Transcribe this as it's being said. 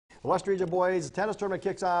The West Region Boys Tennis Tournament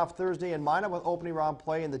kicks off Thursday in Minot with opening round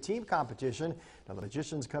play in the team competition. Now the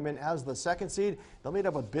Magicians come in as the second seed. They'll meet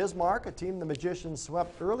up with Bismarck, a team the Magicians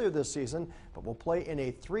swept earlier this season, but will play in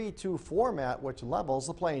a 3-2 format, which levels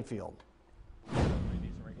the playing field.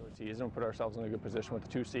 Season, put ourselves in a good position with the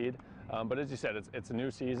 2 seed. But as you said, it's a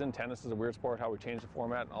new season. Tennis is a weird sport, how we change the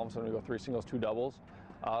format, and all of a sudden we go 3 singles, 2 doubles.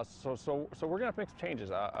 So we're going to have to make some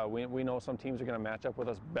changes. We know some teams are going to match up with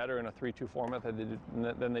us better in a 3-2 format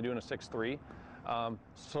than they do in a 6-3.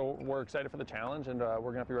 So we're excited for the challenge, and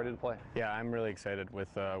we're going to be ready to play. Yeah, I'm really excited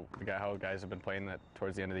with how guys have been playing that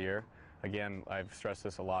towards the end of the year. Again, I've stressed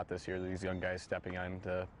this a lot this year, these young guys stepping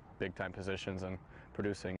into big-time positions and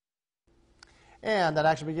producing. And that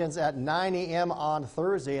action begins at 9 a.m. on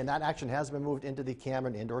Thursday, and that action has been moved into the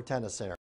Cameron Indoor Tennis Center.